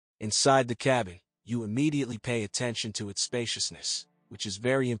Inside the cabin, you immediately pay attention to its spaciousness, which is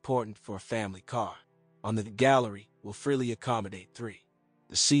very important for a family car. On the gallery will freely accommodate three.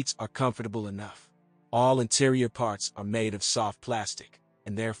 The seats are comfortable enough. All interior parts are made of soft plastic,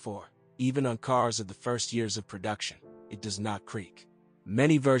 and therefore, even on cars of the first years of production, it does not creak.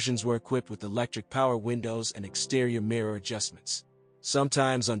 Many versions were equipped with electric power windows and exterior mirror adjustments.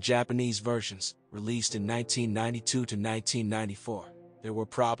 Sometimes on Japanese versions, released in 1992 to 1994, there were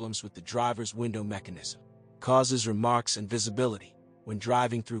problems with the driver's window mechanism. Causes remarks and visibility. When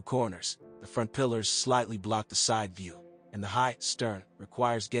driving through corners, the front pillars slightly block the side view, and the high stern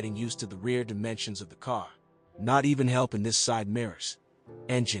requires getting used to the rear dimensions of the car. Not even helping this side mirrors.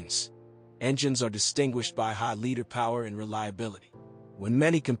 Engines. Engines are distinguished by high liter power and reliability. When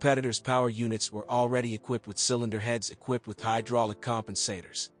many competitors' power units were already equipped with cylinder heads equipped with hydraulic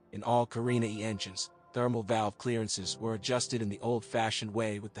compensators, in all Carina E engines, thermal valve clearances were adjusted in the old-fashioned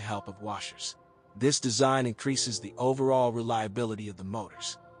way with the help of washers. This design increases the overall reliability of the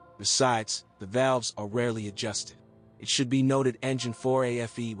motors. Besides, the valves are rarely adjusted. It should be noted engine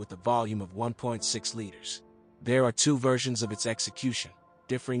 4AFE with a volume of 1.6 liters. There are two versions of its execution,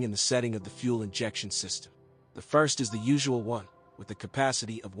 differing in the setting of the fuel injection system. The first is the usual one, with a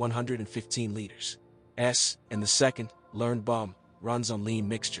capacity of 115 liters. And the second, learned bum, runs on lean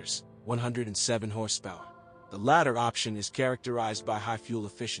mixtures, 107 horsepower. The latter option is characterized by high fuel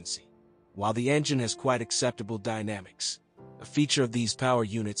efficiency, while the engine has quite acceptable dynamics. A feature of these power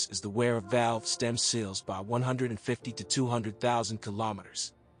units is the wear of valve stem seals by 150 to 200,000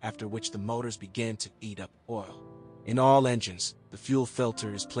 kilometers, after which the motors begin to eat up oil. In all engines, the fuel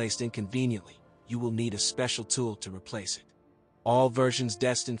filter is placed inconveniently. You will need a special tool to replace it. All versions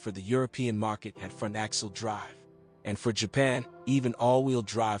destined for the European market had front axle drive. And for Japan, even all-wheel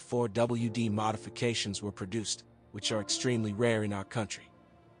drive 4WD modifications were produced, which are extremely rare in our country.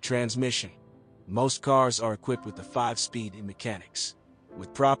 Transmission. Most cars are equipped with a 5-speed in mechanics.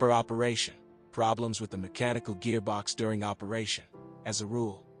 With proper operation, problems with the mechanical gearbox during operation, as a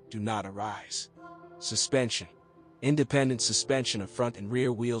rule, do not arise. Suspension. Independent suspension of front and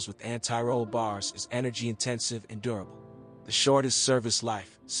rear wheels with anti-roll bars is energy-intensive and durable. The shortest service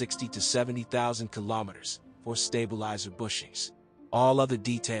life, 60 to 70,000 kilometers, for stabilizer bushings. All other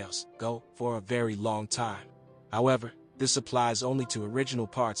details go for a very long time. However, this applies only to original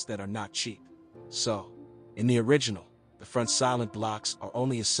parts that are not cheap. So, in the original, the front silent blocks are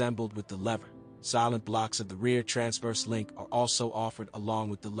only assembled with the lever. Silent blocks of the rear transverse link are also offered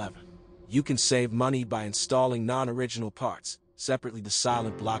along with the lever. You can save money by installing non-original parts, separately the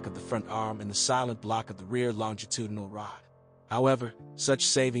silent block of the front arm and the silent block of the rear longitudinal rod. However, such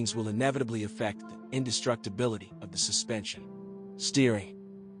savings will inevitably affect the indestructibility of the suspension. Steering.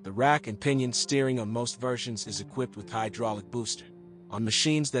 The rack and pinion steering on most versions is equipped with hydraulic booster. On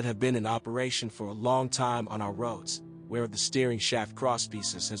machines that have been in operation for a long time on our roads, where the steering shaft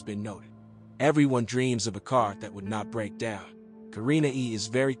crosspieces has been noted. Everyone dreams of a car that would not break down. Carina E is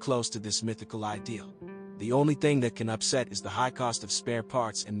very close to this mythical ideal. The only thing that can upset is the high cost of spare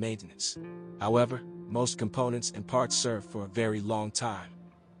parts and maintenance. However, most components and parts serve for a very long time.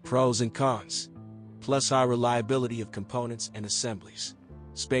 Pros and cons. Plus high reliability of components and assemblies.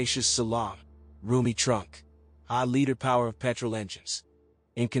 Spacious salon. Roomy trunk. High liter power of petrol engines.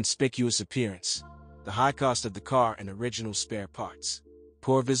 Inconspicuous appearance. The high cost of the car and original spare parts.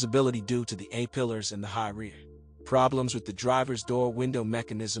 Poor visibility due to the A-pillars and the high rear. Problems with the driver's door window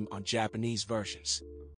mechanism on Japanese versions.